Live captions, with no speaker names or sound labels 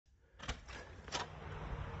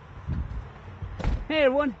Hey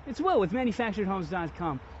everyone, it's Will with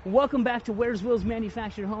ManufacturedHomes.com. Welcome back to Where's Will's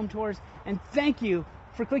Manufactured Home Tours, and thank you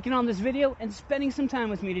for clicking on this video and spending some time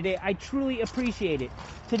with me today. I truly appreciate it.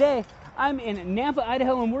 Today, I'm in Nampa,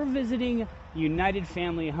 Idaho, and we're visiting United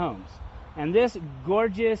Family Homes. And this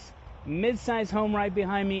gorgeous mid-size home right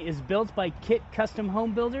behind me is built by KIT Custom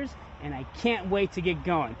Homebuilders, and I can't wait to get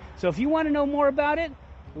going. So if you want to know more about it,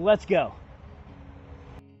 let's go.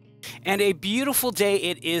 And a beautiful day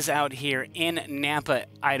it is out here in Nampa,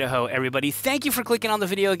 Idaho, everybody. Thank you for clicking on the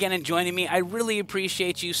video again and joining me. I really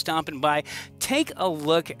appreciate you stopping by. Take a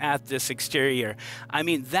look at this exterior. I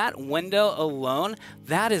mean, that window alone,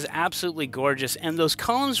 that is absolutely gorgeous. And those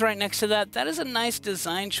columns right next to that, that is a nice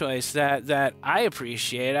design choice that I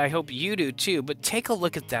appreciate. I hope you do too. But take a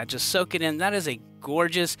look at that. Just soak it in. That is a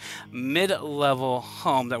gorgeous mid-level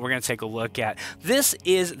home that we're going to take a look at. This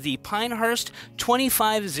is the Pinehurst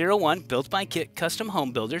 2501, built by KIT Custom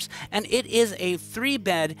Homebuilders, and it is a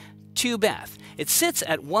 3-bed, 2-bath. It sits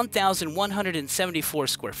at 1,174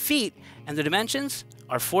 square feet, and the dimensions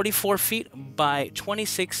are 44 feet by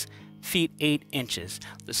 26 feet 8 inches.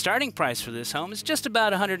 The starting price for this home is just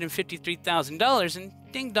about $153,000, and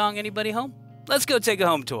ding dong, anybody home? Let's go take a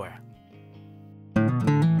home tour.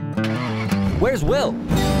 Where's Will?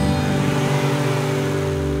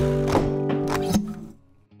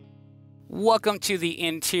 Welcome to the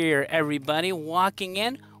interior, everybody. Walking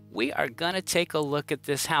in, we are going to take a look at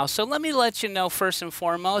this house. So let me let you know first and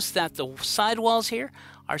foremost that the side walls here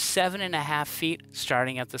are 7.5 feet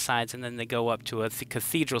starting at the sides, and then they go up to a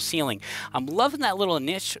cathedral ceiling. I'm loving that little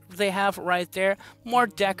niche they have right there. More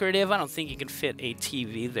decorative. I don't think you can fit a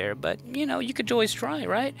TV there, but you know, you could always try,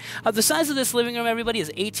 right? The size of this living room, everybody, is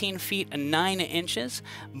 18 feet 9 inches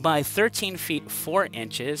by 13 feet 4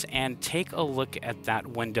 inches, and take a look at that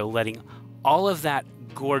window, letting all of that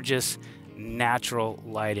gorgeous natural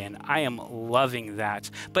light in. I am loving that.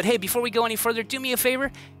 But hey, before we go any further, do me a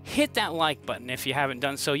favor, hit that like button if you haven't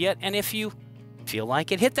done so yet, and if you feel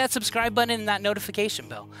like it, hit that subscribe button and that notification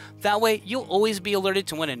bell. That way you'll always be alerted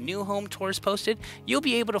to when a new home tour is posted. You'll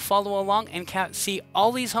be able to follow along and see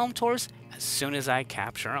all these home tours as soon as I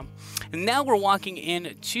capture them. And now we're walking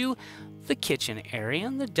into the kitchen area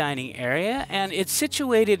and the dining area, and it's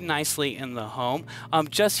situated nicely in the home,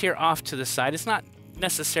 just here off to the side. It's not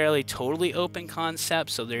necessarily totally open concept,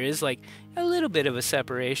 so there is like a little bit of a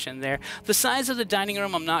separation there. The size of the dining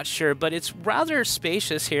room, I'm not sure, but it's rather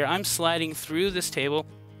spacious here. I'm sliding through this table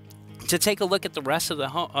to take a look at the rest of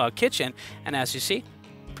the kitchen, and as you see,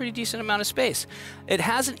 pretty decent amount of space. It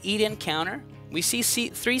has an eat-in counter. We see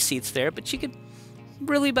 3 seats there, but you could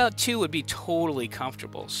really about 2 would be totally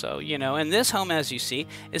comfortable. So, you know, and this home, as you see,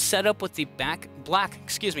 is set up with the black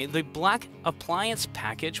appliance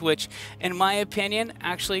package, which in my opinion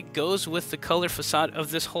actually goes with the color facade of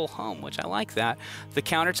this whole home, which I like that. The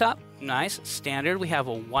countertop, nice, standard. We have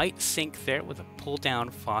a white sink there with a pull down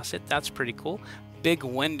faucet. That's pretty cool. Big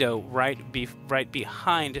window right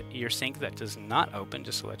behind your sink that does not open,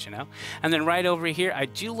 just to let you know. And then right over here, I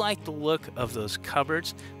do like the look of those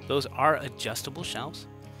cupboards. Those are adjustable shelves.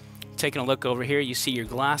 Taking a look over here, you see your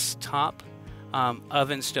glass top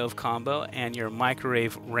oven stove combo and your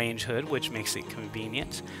microwave range hood, which makes it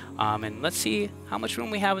convenient. And let's see how much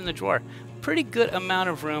room we have in the drawer. Pretty good amount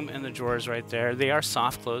of room in the drawers right there. They are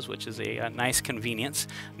soft close, which is a nice convenience.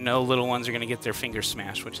 No little ones are going to get their fingers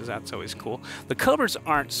smashed, that's always cool. The cupboards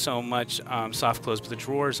aren't so much soft close, but the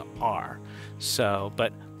drawers are. So,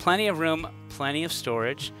 but plenty of room, plenty of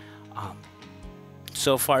storage.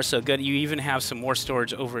 So far, so good. You even have some more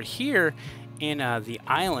storage over here in the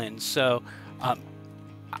island. So,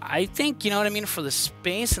 I think, you know what I mean, for the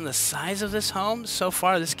space and the size of this home, so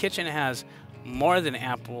far this kitchen has more than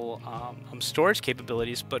ample storage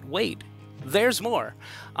capabilities, but wait, there's more.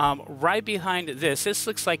 Right behind this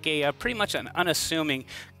looks like a pretty much an unassuming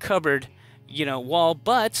cupboard, you know, wall,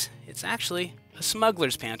 but it's actually a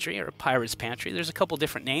smuggler's pantry or a pirate's pantry. There's a couple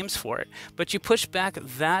different names for it, but you push back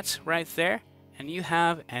that right there, and you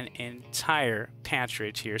have an entire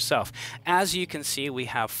pantry to yourself. As you can see, we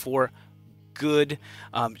have 4 good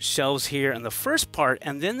shelves here in the first part,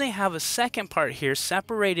 and then they have a second part here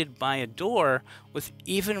separated by a door with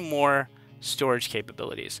even more storage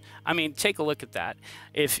capabilities. I mean, take a look at that.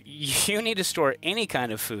 If you need to store any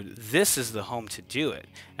kind of food, this is the home to do it.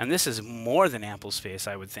 And this is more than ample space,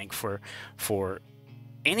 I would think, for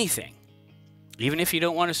anything. Even if you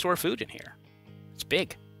don't want to store food in here. It's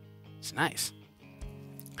big. It's nice.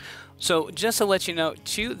 So just to let you know,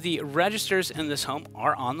 too, the registers in this home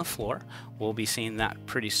are on the floor. We'll be seeing that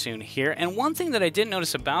pretty soon here. And one thing that I did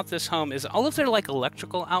notice about this home is all of their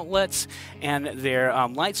electrical outlets and their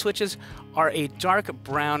light switches are a dark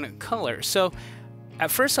brown color. So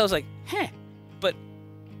at first I was like, but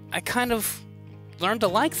I kind of learned to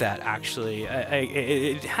like that, actually.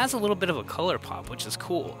 It has a little bit of a color pop, which is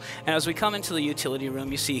cool. And as we come into the utility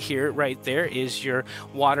room, you see here, right there is your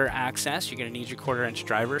water access. You're going to need your 1/4-inch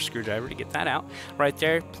driver, screwdriver to get that out. Right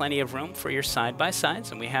there, plenty of room for your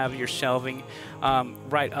side-by-sides. And we have your shelving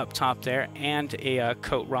right up top there, and a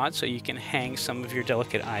coat rod so you can hang some of your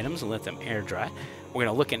delicate items and let them air dry. We're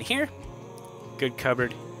going to look in here. Good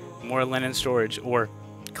cupboard, more linen storage, or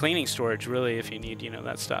cleaning storage, really, if you need, you know,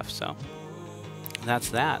 that stuff. So that's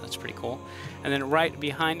that. That's pretty cool. And then right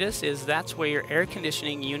behind us that's where your air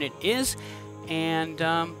conditioning unit is. And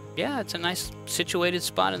yeah, it's a nice situated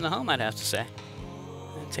spot in the home, I'd have to say.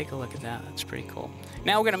 And take a look at that. That's pretty cool.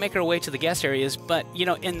 Now we're going to make our way to the guest areas, but you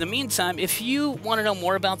know, in the meantime, if you want to know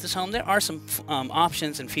more about this home, there are some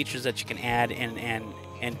options and features that you can add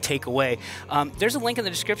and take away. There's a link in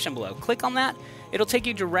the description below. Click on that. It'll take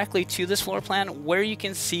you directly to this floor plan where you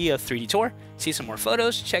can see a 3D tour, see some more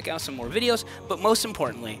photos, check out some more videos, but most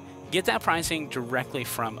importantly, get that pricing directly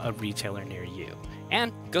from a retailer near you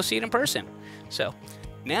and go see it in person. So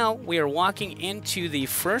now we are walking into the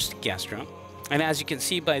first guest room. And as you can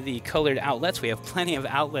see by the colored outlets, we have plenty of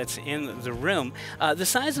outlets in the room. The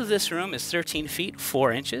size of this room is 13 feet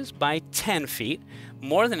 4 inches by 10 feet.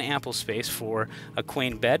 More than ample space for a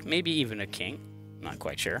queen bed, maybe even a king. Not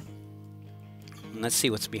quite sure. And let's see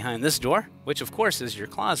what's behind this door, which of course is your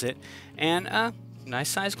closet, and a nice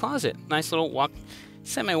size closet. Nice little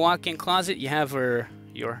semi-walk-in closet. You have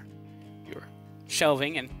your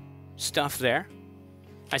shelving and stuff there.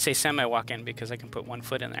 I say semi-walk-in because I can put 1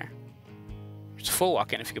 foot in there. It's a full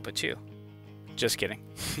walk-in if you could put 2. Just kidding.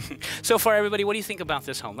 So far, everybody, what do you think about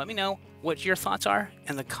this home? Let me know what your thoughts are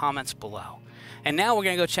in the comments below. And now we're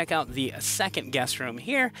going to go check out the second guest room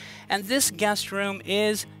here. And this guest room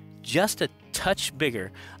is just a touch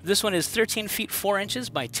bigger. This one is 13 feet 4 inches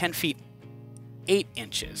by 10 feet 8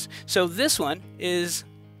 inches. So this one is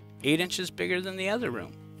 8 inches bigger than the other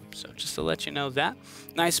room. So just to let you know that.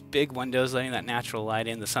 Nice big windows letting that natural light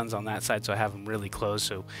in. The sun's on that side, so I have them really close.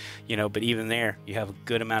 So, you know, but even there, you have a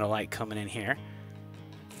good amount of light coming in here.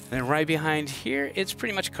 And then right behind here, it's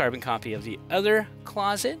pretty much a carbon copy of the other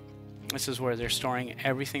closet. This is where they're storing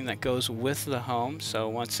everything that goes with the home. So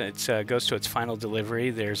once it goes to its final delivery,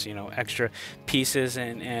 there's, you know, extra pieces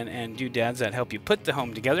and doodads that help you put the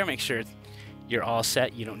home together. Make sure you're all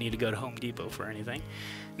set. You don't need to go to Home Depot for anything.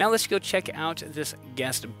 Now let's go check out this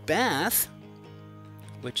guest bath,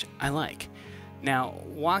 which I like. Now,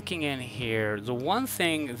 walking in here, the one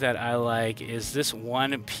thing that I like is this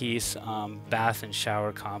one-piece bath and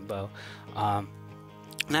shower combo.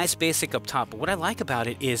 Nice basic up top, but what I like about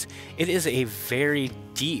it is a very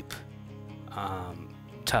deep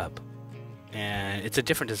tub, and it's a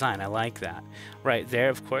different design. I like that. Right there,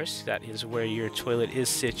 of course, that is where your toilet is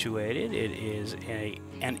situated. It is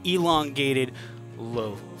an elongated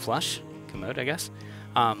low flush commode, I guess.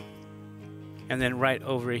 And then right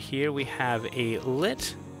over here we have a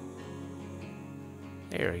lit,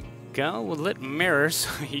 there we go, with lit mirrors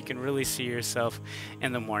so you can really see yourself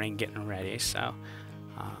in the morning getting ready. So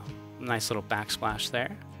nice little backsplash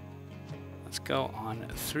there. Let's go on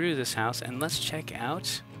through this house and let's check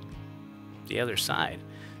out the other side.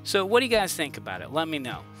 So what do you guys think about it? Let me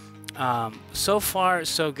know. So far,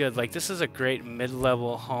 so good. Like, this is a great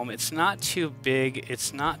mid-level home. It's not too big.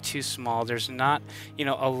 It's not too small. There's not, you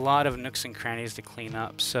know, a lot of nooks and crannies to clean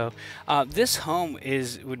up. So this home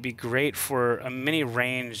would be great for a many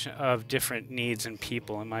range of different needs and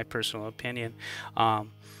people, in my personal opinion.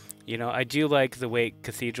 You know, I do like the way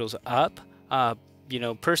Cathedral's up. You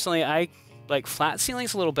know, personally, I like flat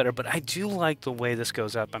ceilings a little better, but I do like the way this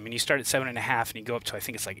goes up. I mean, you start at 7.5 and you go up to, I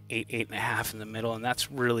think it's like 8.5 in the middle, and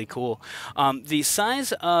that's really cool. The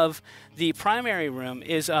size of the primary room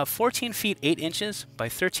is 14 feet 8 inches by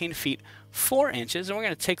 13 feet 4 inches, and we're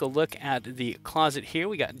going to take a look at the closet here.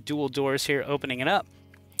 We got dual doors here opening it up.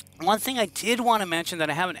 One thing I did want to mention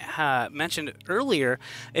that I haven't mentioned earlier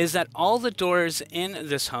is that all the doors in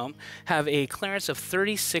this home have a clearance of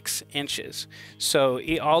 36 inches. So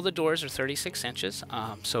all the doors are 36 inches.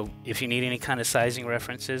 So if you need any kind of sizing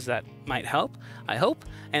references, that might help, I hope.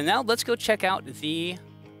 And now let's go check out the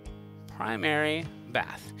primary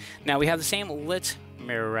bath. Now we have the same lit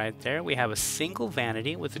mirror right there. We have a single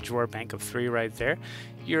vanity with a drawer bank of 3 right there.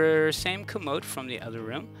 Your same commode from the other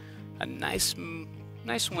room. A nice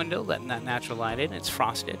window letting that natural light in. It's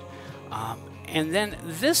frosted. And then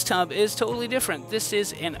this tub is totally different. This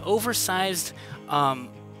is an oversized,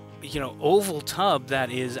 you know, oval tub that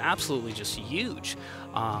is absolutely just huge.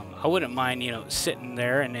 I wouldn't mind, you know, sitting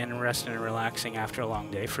there and resting and relaxing after a long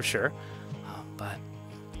day for sure. But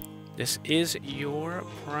This is your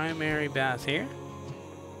primary bath here.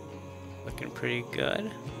 Looking pretty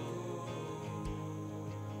good.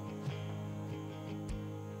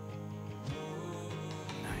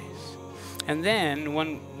 And then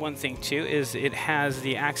one thing too is it has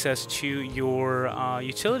the access to your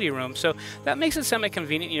utility room, so that makes it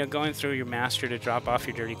semi-convenient. You know, going through your master to drop off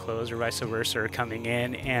your dirty clothes, or vice versa, or coming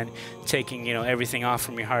in and taking everything off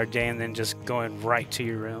from your hard day and then just going right to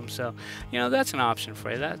your room. So that's an option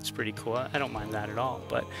for you. That's pretty cool. I don't mind that at all.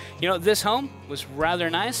 But this home was rather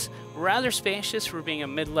nice, rather spacious for being a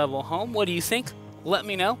mid-level home. What do you think? Let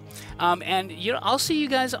me know. And I'll see you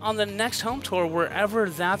guys on the next home tour, wherever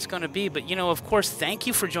that's going to be. But of course, thank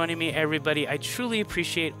you for joining me, everybody. I truly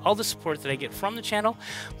appreciate all the support that I get from the channel.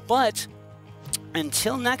 But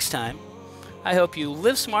until next time, I hope you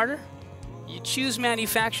live smarter, you choose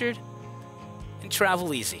manufactured, and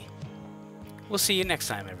travel easy. We'll see you next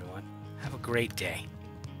time, everyone. Have a great day.